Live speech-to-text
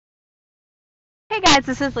Hey guys,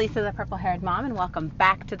 this is Lisa, the Purple Haired Mom, and welcome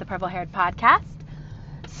back to the Purple Haired Podcast.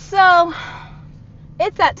 So,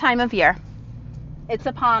 it's that time of year. It's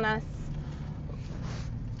upon us.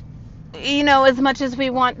 You know, as much as we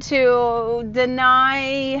want to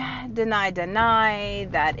deny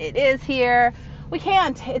that it is here, we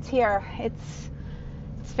can't. It's here. It's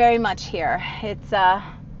very much here. It's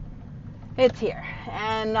here.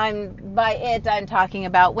 And I'm talking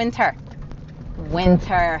about winter.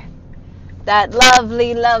 Winter. That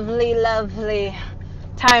lovely, lovely, lovely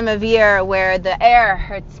time of year where the air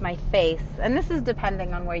hurts my face. And this is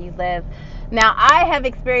depending on where you live. Now, I have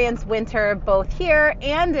experienced winter both here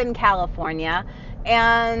and in California,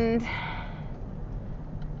 and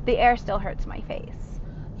the air still hurts my face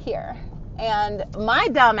here. And my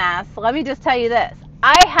dumbass, let me just tell you this.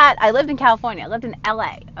 I lived in California. I lived in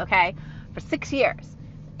LA, okay, for 6 years.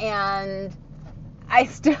 And I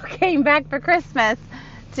still came back for Christmas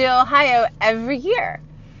to Ohio every year.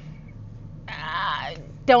 I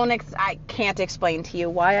can't explain to you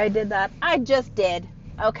why I did that. I just did.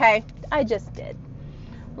 Okay? I just did.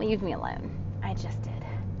 Leave me alone. I just did.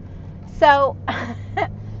 So,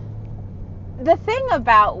 the thing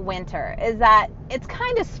about winter is that it's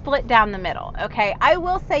kind of split down the middle. Okay? I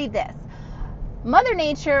will say this. Mother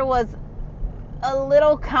Nature was a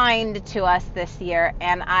little kind to us this year,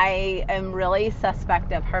 and I am really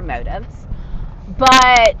suspect of her motives.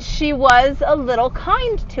 But she was a little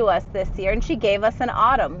kind to us this year, and she gave us an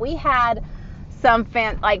autumn. We had some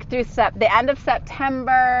through the end of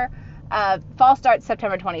September. Fall starts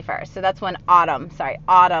September 21st, so that's when autumn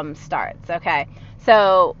starts. Okay,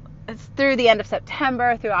 so it's through the end of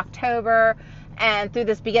September, through October, and through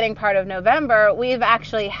this beginning part of November, we've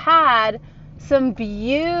actually had some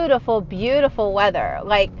beautiful, beautiful weather,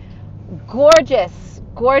 like gorgeous,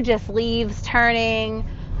 gorgeous leaves turning.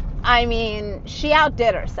 I mean, she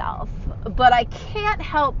outdid herself, but I can't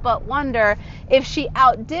help but wonder if she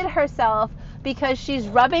outdid herself because she's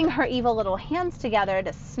rubbing her evil little hands together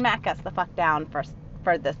to smack us the fuck down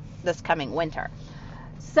for this coming winter.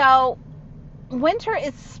 So, winter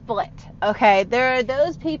is split, okay? There are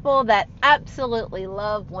those people that absolutely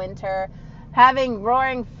love winter, having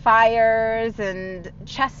roaring fires and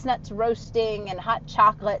chestnuts roasting and hot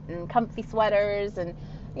chocolate and comfy sweaters and,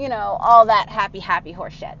 you know, all that happy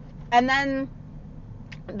horse shit. And then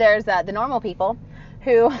there's the normal people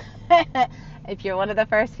who, if you're one of the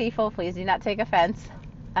first people, please do not take offense.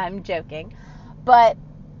 I'm joking. But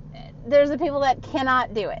there's the people that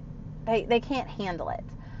cannot do it. They can't handle it.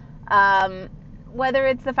 Whether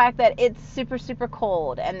it's the fact that it's super, super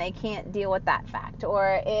cold and they can't deal with that fact,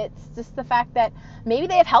 or it's just the fact that maybe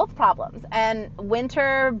they have health problems and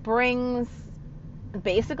winter brings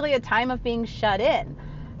basically a time of being shut in.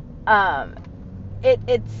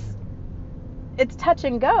 It's touch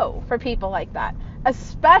and go for people like that,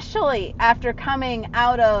 especially after coming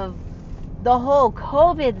out of the whole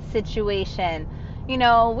COVID situation. You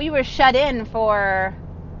know, we were shut in for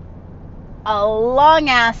a long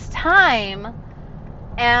ass time,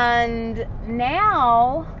 and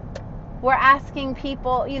now we're asking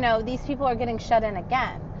people, you know, these people are getting shut in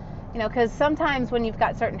again. You know, because sometimes when you've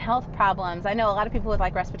got certain health problems, I know a lot of people with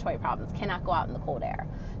like respiratory problems cannot go out in the cold air.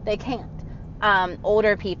 They can't.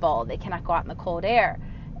 Older people, they cannot go out in the cold air.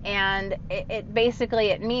 And it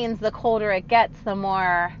basically means the colder it gets, the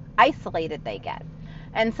more isolated they get.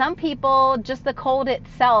 And some people, just the cold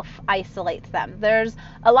itself isolates them. There's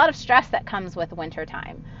a lot of stress that comes with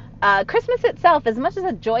wintertime. Christmas itself, as much as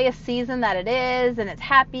a joyous season that it is, and it's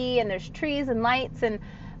happy, and there's trees and lights and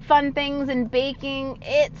fun things and baking,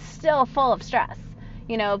 it's still full of stress.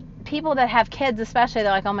 You know, people that have kids especially,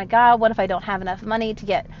 they're like, oh my God, what if I don't have enough money to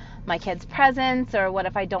get my kids presents, or what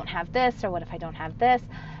if I don't have this, or what if I don't have this?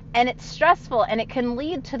 And it's stressful, and it can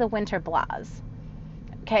lead to the winter blahs.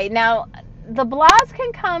 Okay, now the blahs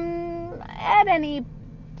can come at any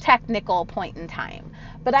technical point in time,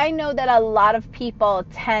 but I know that a lot of people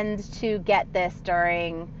tend to get this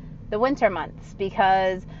during the winter months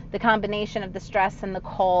because the combination of the stress and the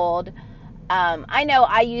cold. I know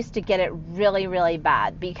I used to get it really, really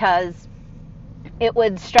bad because it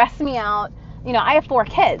would stress me out. You know, I have 4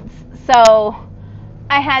 kids, so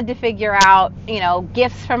I had to figure out, you know,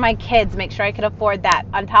 gifts for my kids, make sure I could afford that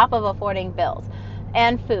on top of affording bills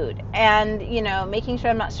and food and, you know, making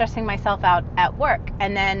sure I'm not stressing myself out at work.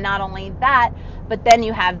 And then not only that, but then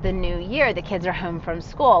you have the new year. The kids are home from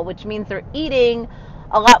school, which means they're eating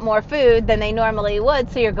a lot more food than they normally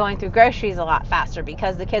would, so you're going through groceries a lot faster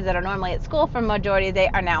because the kids that are normally at school for majority of the day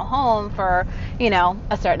are now home for, you know,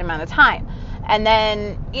 a certain amount of time. And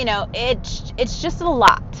then, you know, it's just a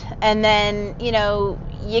lot. And then, you know,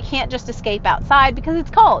 you can't just escape outside because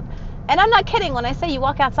it's cold. And I'm not kidding when I say you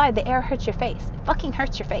walk outside, the air hurts your face. It fucking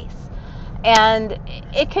hurts your face. And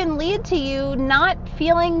it can lead to you not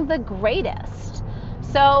feeling the greatest.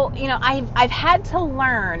 So, I've had to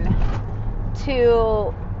learn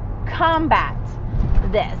to combat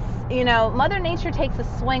this. Mother Nature takes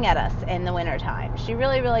a swing at us in the wintertime. She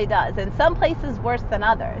really, really does. And some places worse than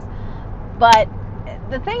others. But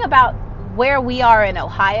the thing about where we are in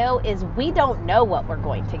Ohio is we don't know what we're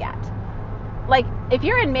going to get. Like, if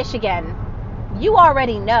you're in Michigan, you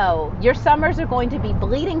already know your summers are going to be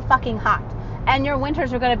bleeding fucking hot and your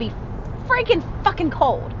winters are going to be freaking fucking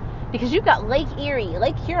cold because you've got Lake Erie,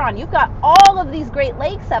 Lake Huron, you've got all of these great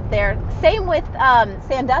lakes up there. Same with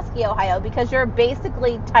Sandusky, Ohio, because you're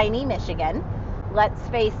basically tiny Michigan. Let's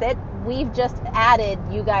face it, we've just added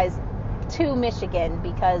you guys to Michigan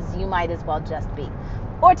because you might as well just be.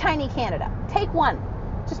 Or tiny Canada. Take one.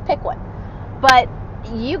 Just pick one. But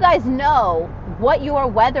you guys know what your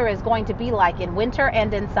weather is going to be like in winter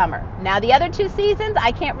and in summer. Now, the other two seasons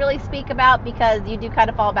I can't really speak about because you do kind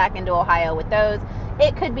of fall back into Ohio with those.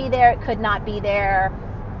 It could be there, it could not be there.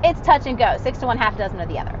 It's touch and go, 6 to 1, half dozen of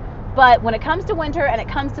the other. But when it comes to winter and it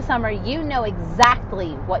comes to summer, you know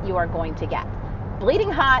exactly what you are going to get. Bleeding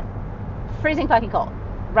hot, freezing fucking cold,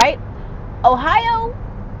 right? Ohio,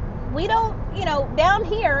 we don't, down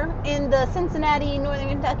here in the Cincinnati, Northern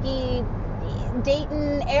Kentucky,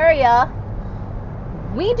 Dayton area,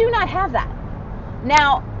 we do not have that.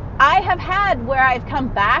 Now, I have had where I've come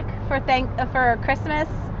back for Christmas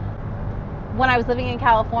when I was living in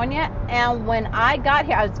California, and when I got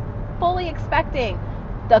here, I was fully expecting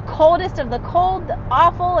the coldest of the cold,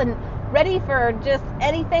 awful, and ready for just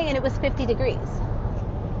anything, and it was 50 degrees.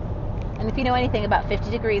 And if you know anything about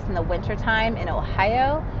 50 degrees in the wintertime in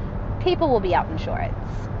Ohio, people will be out in shorts.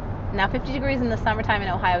 Now, 50 degrees in the summertime in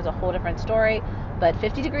Ohio is a whole different story, but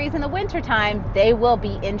 50 degrees in the wintertime, they will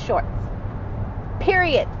be in shorts.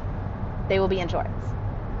 Period. They will be in shorts.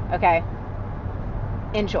 Okay?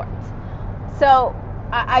 In shorts. So,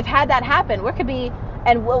 I've had that happen. Where could be,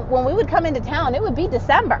 and when we would come into town, it would be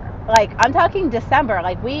December. Like, I'm talking December.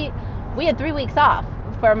 Like, we had 3 weeks off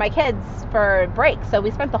for my kids for break, so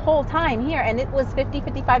we spent the whole time here, and it was 50,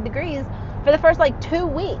 55 degrees for the first, 2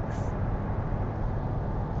 weeks.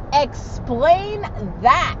 Explain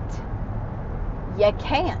that. You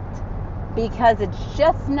can't, because it's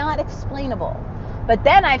just not explainable. But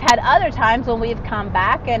then I've had other times when we've come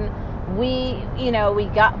back and we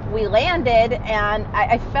landed, and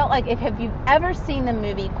I felt like, have you ever seen the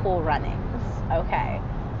movie Cool Runnings? Okay.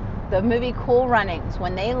 The movie Cool Runnings,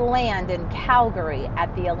 when they land in Calgary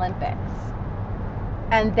at the Olympics,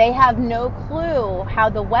 and they have no clue how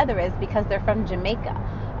the weather is because they're from Jamaica,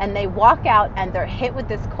 and they walk out and they're hit with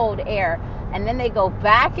this cold air, and then they go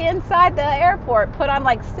back inside the airport, put on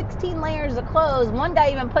 16 layers of clothes. One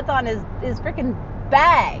guy even puts on his freaking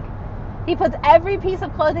bag. He puts every piece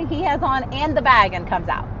of clothing he has on and the bag and comes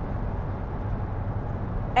out.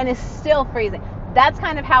 And is still freezing. That's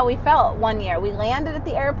kind of how we felt one year. We landed at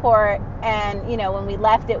the airport, and, when we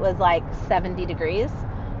left, it was 70 degrees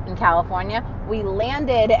in California. We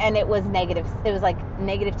landed, and it was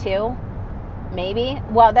 -2, maybe.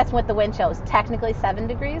 Well, that's what the wind chill was. Technically 7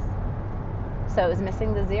 degrees. So it was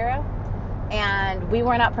missing the 0. And we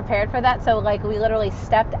were not prepared for that. So, we literally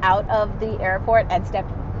stepped out of the airport and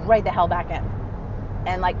stepped right the hell back in.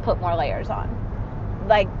 And, put more layers on.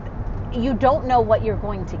 You don't know what you're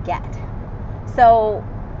going to get. So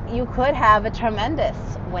you could have a tremendous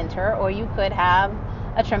winter, or you could have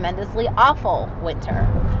a tremendously awful winter.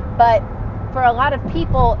 But for a lot of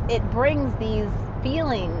people, it brings these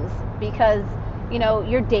feelings because,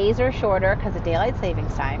 your days are shorter because of daylight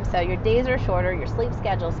savings time. So your days are shorter, your sleep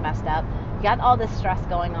schedule's messed up, you got all this stress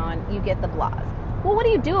going on, you get the blahs. Well, what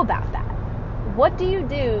do you do about that? What do you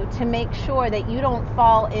do to make sure that you don't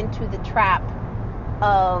fall into the trap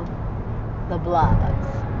of the blahs?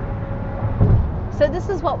 So this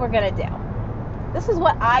is what we're going to do. This is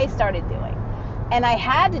what I started doing. And I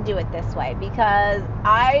had to do it this way because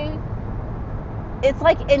it's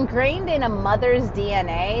ingrained in a mother's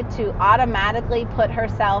DNA to automatically put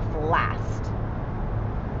herself last.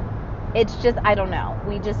 It's just, I don't know.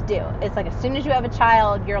 We just do. It's as soon as you have a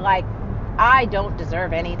child, you're I don't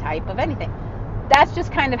deserve any type of anything. That's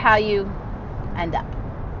just kind of how you end up.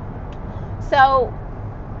 So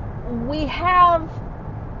we have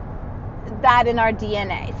that in our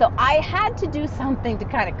DNA. So I had to do something to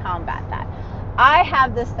kind of combat that. I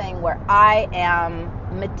have this thing where I am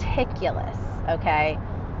meticulous, okay,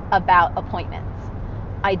 about appointments.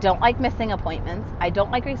 I don't like missing appointments. I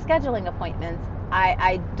don't like rescheduling appointments.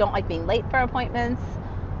 I don't like being late for appointments.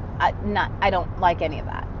 I don't like any of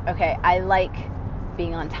that, okay? I like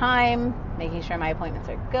being on time, making sure my appointments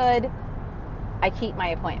are good. I keep my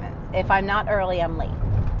appointments. If I'm not early, I'm late,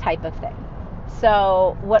 type of thing.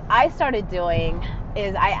 So what I started doing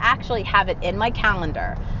is I actually have it in my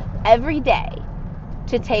calendar every day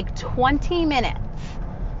to take 20 minutes.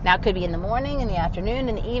 Now it could be in the morning, in the afternoon,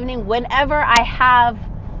 in the evening, whenever I have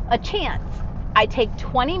a chance. I take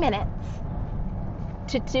 20 minutes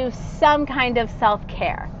to do some kind of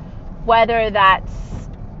self-care, whether that's,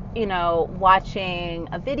 watching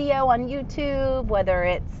a video on YouTube, whether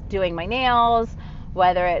it's doing my nails,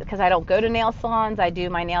 because I don't go to nail salons, I do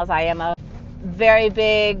my nails. I am a very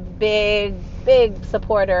big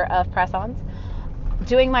supporter of press-ons.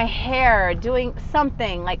 Doing my hair, doing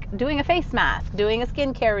something like doing a face mask, doing a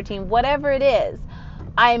skincare routine, whatever it is,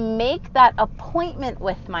 I make that appointment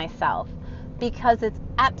with myself because it's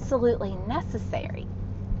absolutely necessary.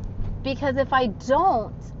 Because if I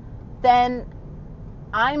don't, then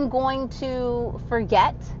I'm going to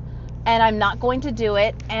forget, and I'm not going to do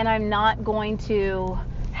it, and I'm not going to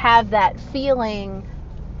have that feeling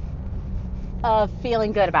of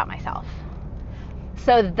feeling good about myself.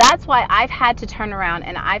 So that's why I've had to turn around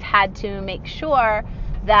and I've had to make sure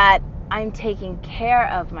that I'm taking care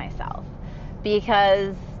of myself,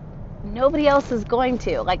 because nobody else is going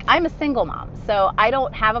to. Like, I'm a single mom, so I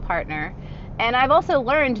don't have a partner. And I've also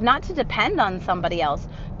learned not to depend on somebody else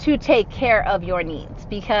to take care of your needs,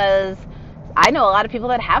 because I know a lot of people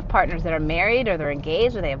that have partners that are married or they're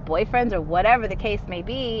engaged or they have boyfriends or whatever the case may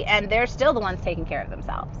be, and they're still the ones taking care of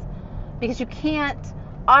themselves. Because you can't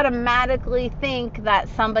automatically think that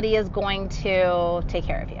somebody is going to take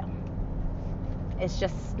care of you. It's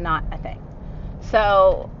just not a thing.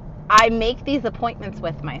 So I make these appointments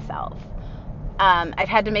with myself. I've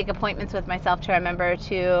had to make appointments with myself to remember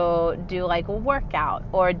to do like a workout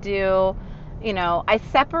or do, I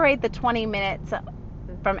separate the 20 minutes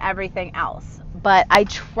from everything else, but I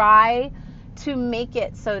try to make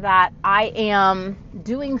it so that I am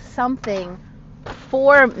doing something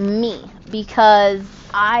for me, because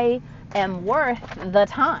I am worth the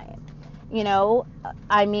time.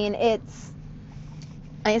 It's,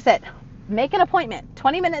 like I said, make an appointment,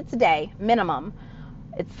 20 minutes a day minimum.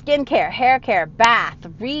 It's skincare, hair care, bath,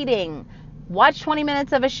 reading, watch 20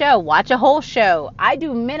 minutes of a show, watch a whole show. I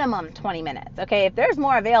do minimum 20 minutes. Okay, if there's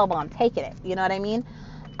more available, I'm taking it. You know what I mean?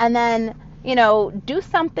 And then, do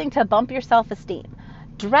something to bump your self-esteem.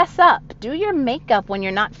 Dress up, do your makeup when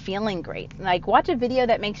you're not feeling great. Like, watch a video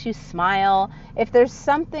that makes you smile. If there's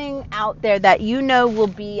something out there that will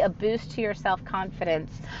be a boost to your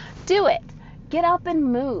self-confidence, do it. Get up and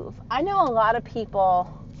move. I know a lot of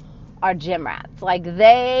people are gym rats. Like,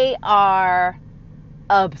 they are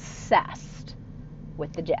obsessed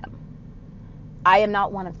with the gym. I am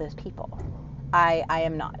not one of those people. I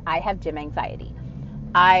am not. I have gym anxiety.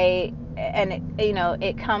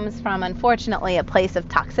 It comes from, unfortunately, a place of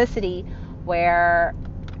toxicity where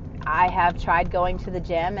I have tried going to the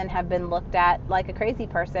gym and have been looked at like a crazy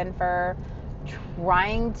person for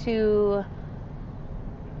trying to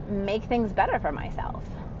make things better for myself.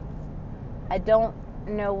 I don't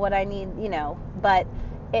know what I need, but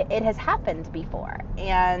it has happened before,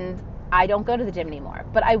 and I don't go to the gym anymore,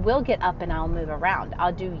 but I will get up and I'll move around.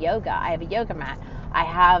 I'll do yoga. I have a yoga mat. I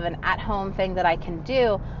have an at-home thing that I can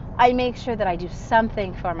do. I make sure that I do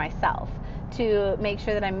something for myself to make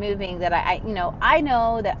sure that I'm moving, that I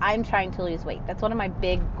know that I'm trying to lose weight. That's one of my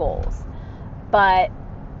big goals. But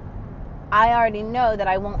I already know that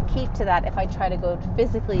I won't keep to that if I try to go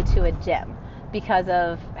physically to a gym because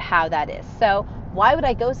of how that is. So why would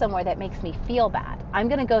I go somewhere that makes me feel bad? I'm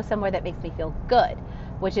going to go somewhere that makes me feel good,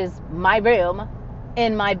 which is my room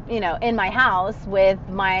in my house with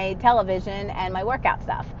my television and my workout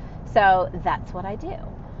stuff. So that's what I do.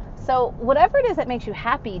 So whatever it is that makes you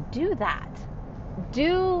happy, do that.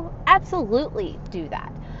 Absolutely do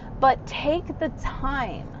that. But take the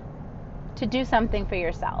time to do something for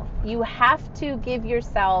yourself. You have to give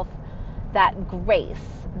yourself that grace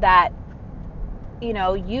that,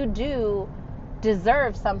 you do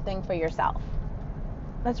deserve something for yourself.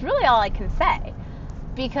 That's really all I can say.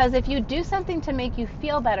 Because if you do something to make you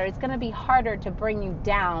feel better, it's going to be harder to bring you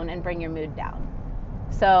down and bring your mood down.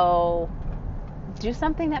 So do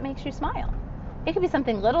something that makes you smile. It could be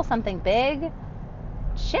something little, something big.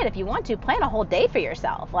 Shit, if you want to, plan a whole day for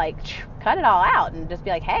yourself. Like, cut it all out and just be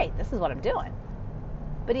like, hey, this is what I'm doing.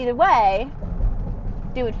 But either way,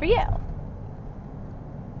 do it for you.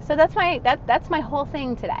 So that's my whole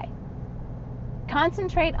thing today.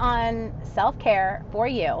 Concentrate on self-care for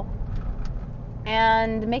you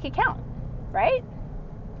and make it count, right?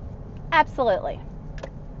 Absolutely.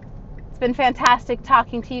 It's been fantastic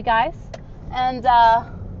talking to you guys. And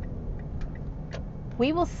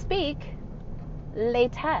we will speak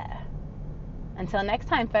later. Until next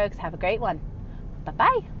time, folks, have a great one.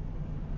 Bye-bye.